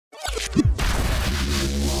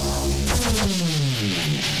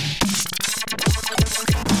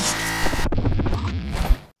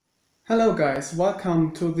Hello guys,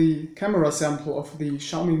 welcome to the camera sample of the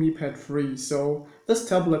Xiaomi Mi Pad 3. So this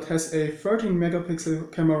tablet has a 13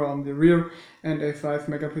 megapixel camera on the rear and a 5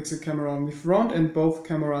 megapixel camera on the front, and both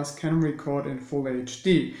cameras can record in full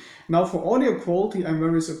HD. Now for audio quality, I'm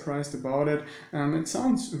very surprised about it. It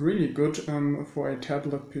sounds really good for a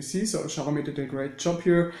tablet PC, so Xiaomi did a great job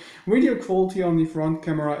here. Video quality on the front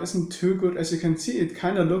camera isn't too good. As you can see, it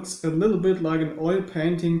kind of looks a little bit like an oil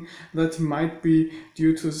painting. That might be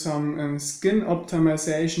due to some skin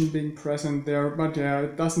optimization being present there, but yeah,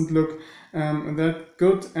 it doesn't look that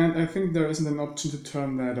good, and I think there isn't an option to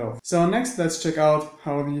turn that off. So next, let's check out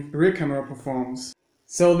how the rear camera performs.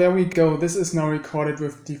 So there we go, this is now recorded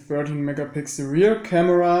with the 13 megapixel rear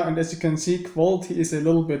camera, and as you can see, quality is a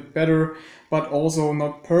little bit better, but also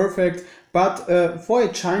not perfect. But for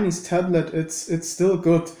a Chinese tablet, it's still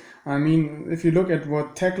good. I mean, if you look at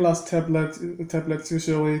what Tesla's tablets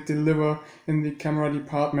usually deliver in the camera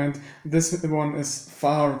department, this one is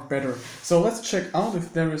far better. So let's check out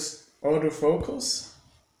if there is autofocus.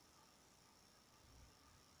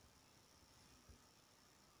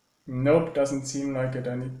 Nope, doesn't seem like it.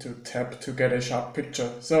 I need to tap to get a sharp picture.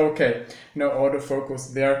 So okay, no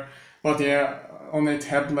autofocus there. But yeah, on a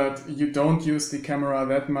tablet you don't use the camera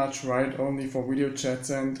that much, right? Only for video chats,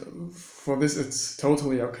 and for this it's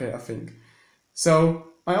totally okay, I think. So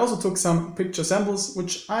I also took some picture samples,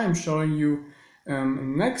 which I am showing you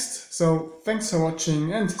next. So thanks for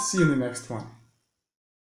watching and see you in the next one.